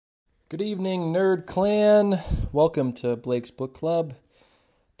Good evening, Nerd Clan. Welcome to Blake's Book Club.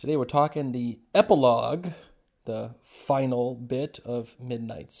 Today we're talking the epilogue, the final bit of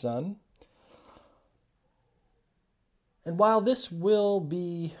Midnight Sun. And while this will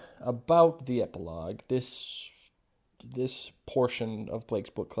be about the epilogue, this portion of Blake's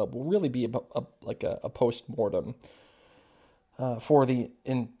Book Club will really be about a post-mortem for the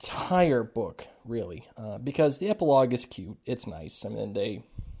entire book, really. Because the epilogue is cute. It's nice. I mean, they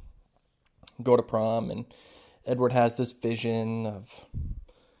go to prom, and Edward has this vision of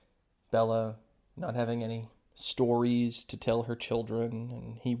Bella not having any stories to tell her children,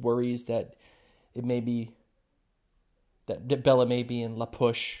 and he worries that Bella may be in La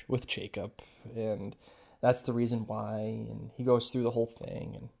Push with Jacob, and that's the reason why, and he goes through the whole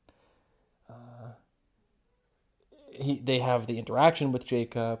thing, and they have the interaction with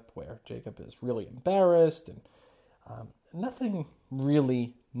Jacob, where Jacob is really embarrassed, and nothing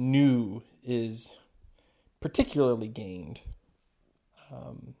really new is particularly gained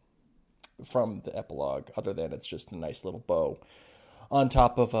from the epilogue, other than it's just a nice little bow on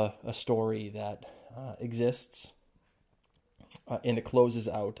top of a story that exists, and it closes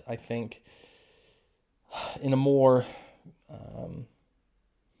out, I think, in a more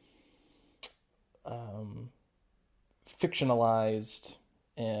fictionalized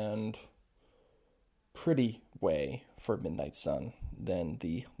and pretty way for Midnight Sun than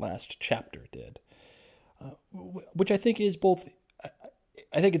the last chapter did, which I think is both.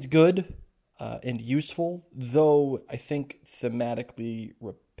 I think it's good and useful, though I think thematically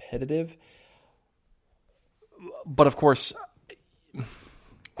repetitive. But of course,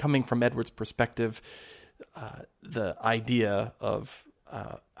 coming from Edward's perspective, the idea of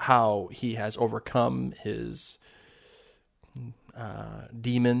how he has overcome his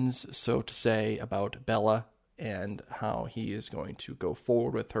demons, so to say, about Bella, and how he is going to go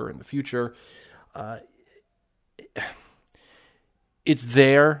forward with her in the future. It's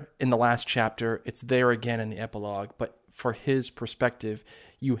there in the last chapter. It's there again in the epilogue. But for his perspective,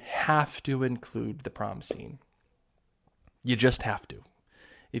 you have to include the prom scene. You just have to.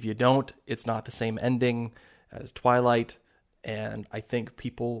 If you don't, it's not the same ending as Twilight, and I think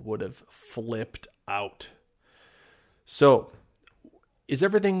people would have flipped out. So, is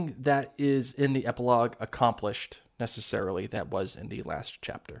everything that is in the epilogue accomplished necessarily that was in the last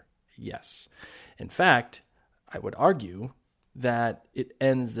chapter? Yes. In fact, I would argue that it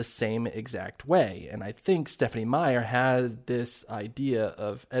ends the same exact way. And I think Stephenie Meyer has this idea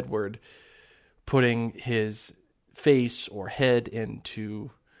of Edward putting his face or head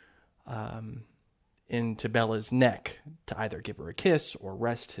into Bella's neck to either give her a kiss or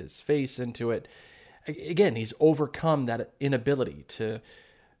rest his face into it. Again, he's overcome that inability to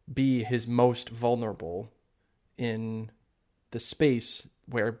be his most vulnerable in the space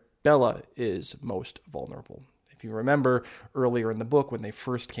where Bella is most vulnerable. If you remember earlier in the book, when they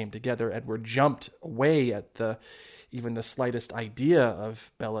first came together, Edward jumped away at even the slightest idea of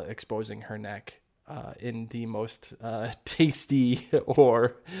Bella exposing her neck in the most tasty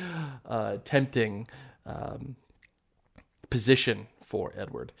or tempting position for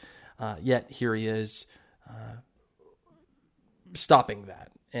Edward. Yet here he is stopping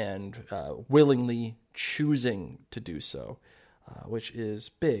that and willingly choosing to do so, which is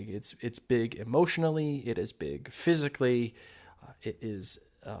big. It's big emotionally. It is big physically. It is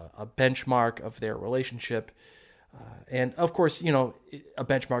a benchmark of their relationship. And of course, a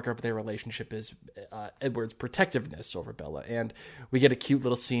benchmark of their relationship is Edward's protectiveness over Bella. And we get a cute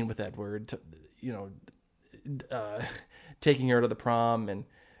little scene with Edward, taking her to the prom, and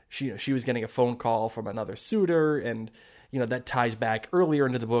she was getting a phone call from another suitor, and that ties back earlier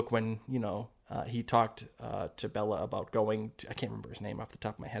into the book when he talked to Bella about going to, I can't remember his name off the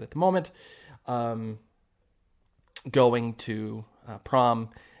top of my head at the moment, going to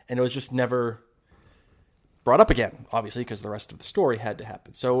prom, and it was just never brought up again, obviously, because the rest of the story had to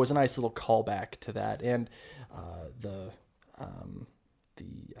happen. So it was a nice little callback to that, and the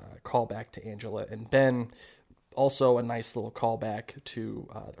callback to Angela and Ben. Also a nice little callback to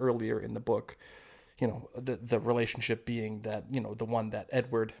earlier in the book, the relationship being that, the one that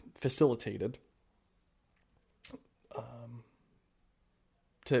Edward facilitated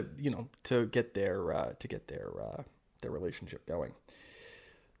to get their relationship going.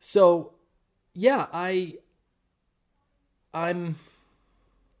 So, yeah,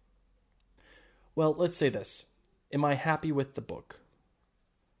 well, let's say this. Am I happy with the book?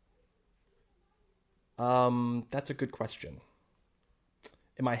 That's a good question.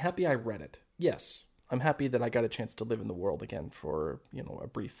 Am I happy I read it? Yes. I'm happy that I got a chance to live in the world again for, a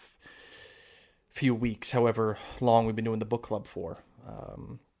brief few weeks, however long we've been doing the book club for.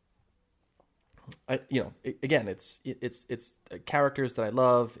 again, it's characters that I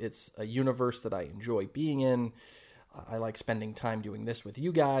love. It's a universe that I enjoy being in. I like spending time doing this with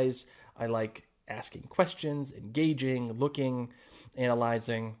you guys. I like asking questions, engaging, looking,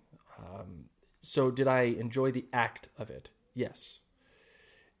 analyzing. So did I enjoy the act of it? Yes.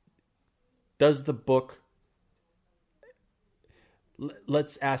 Does the book...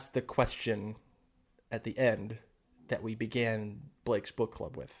 Let's ask the question at the end that we began Blake's book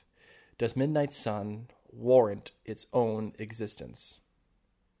club with. Does Midnight Sun warrant its own existence?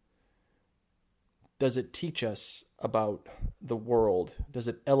 Does it teach us about the world? Does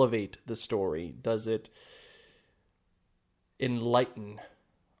it elevate the story? Does it enlighten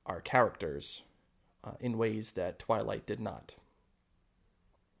our characters in ways that Twilight did not?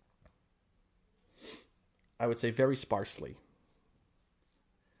 I would say very sparsely.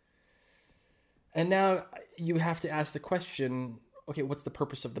 And now you have to ask the question, okay, what's the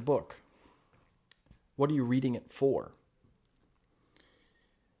purpose of the book? What are you reading it for?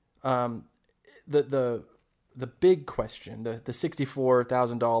 The big question, the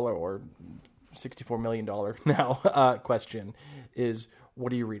 $64,000 or $64 million now question is,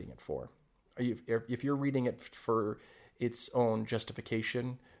 what are you reading it for? If you're reading it for its own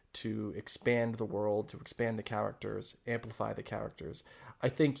justification, to expand the world, to expand the characters, amplify the characters, I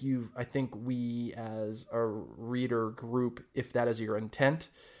think we as a reader group, if that is your intent,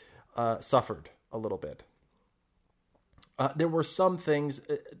 suffered a little bit. There were some things.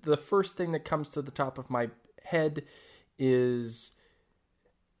 The first thing that comes to the top of my head is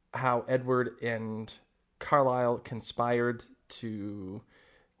how Edward and Carlisle conspired to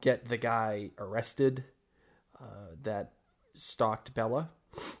get the guy arrested that stalked Bella.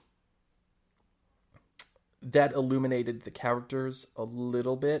 That illuminated the characters a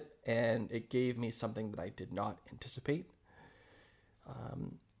little bit, and it gave me something that I did not anticipate.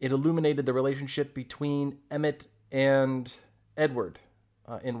 It illuminated the relationship between Emmett and Edward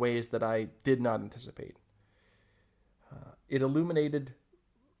in ways that I did not anticipate. It illuminated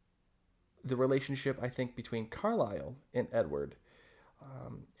the relationship, I think, between Carlisle and Edward.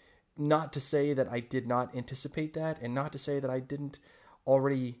 Not to say that I did not anticipate that, and not to say that I didn't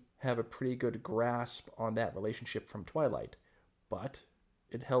already have a pretty good grasp on that relationship from Twilight, but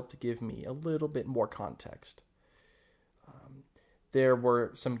it helped give me a little bit more context. There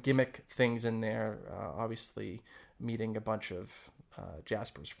were some gimmick things in there, obviously meeting a bunch of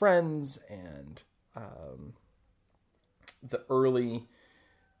Jasper's friends and the early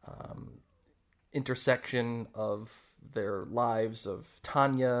intersection of their lives of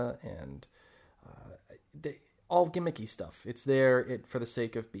Tanya and all gimmicky stuff. It's there for the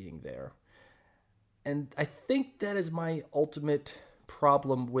sake of being there. And I think that is my ultimate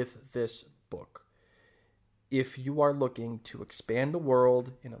problem with this book. If you are looking to expand the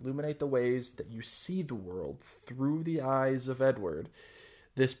world and illuminate the ways that you see the world through the eyes of Edward,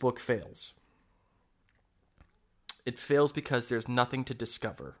 this book fails. It fails because there's nothing to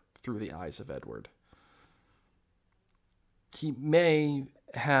discover through the eyes of Edward. He may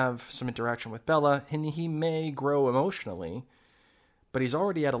have some interaction with Bella, and he may grow emotionally, but he's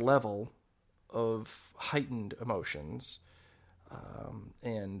already at a level of heightened emotions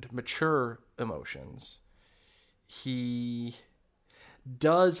and mature emotions. He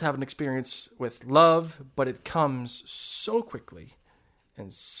does have an experience with love, but it comes so quickly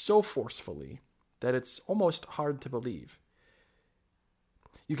and so forcefully that it's almost hard to believe.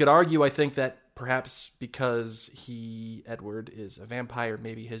 You could argue, I think, that perhaps because Edward is a vampire,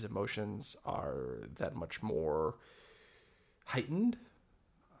 maybe his emotions are that much more heightened.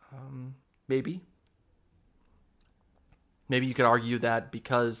 Maybe. Maybe you could argue that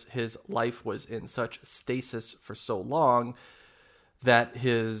because his life was in such stasis for so long, that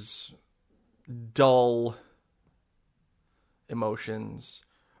his dull emotions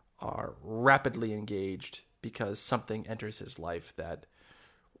are rapidly engaged because something enters his life that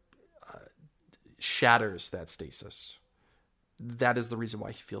shatters that stasis. That is the reason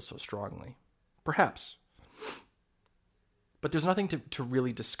why he feels so strongly. Perhaps. But there's nothing to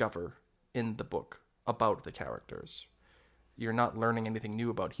really discover in the book about the characters. You're not learning anything new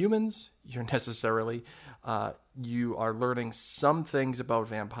about humans. You are learning some things about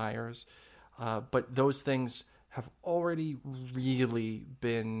vampires, but those things have already really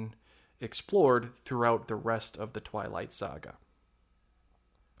been explored throughout the rest of the Twilight Saga.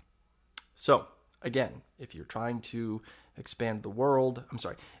 So, again, if you're trying to expand the world,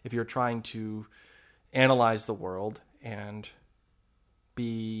 if you're trying to analyze the world and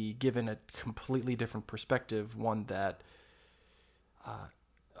be given a completely different perspective, one that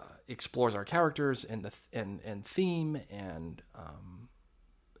explores our characters and theme and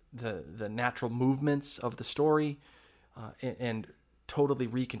the natural movements of the story, and totally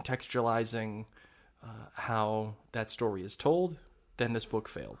recontextualizing how that story is told, then this book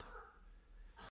failed.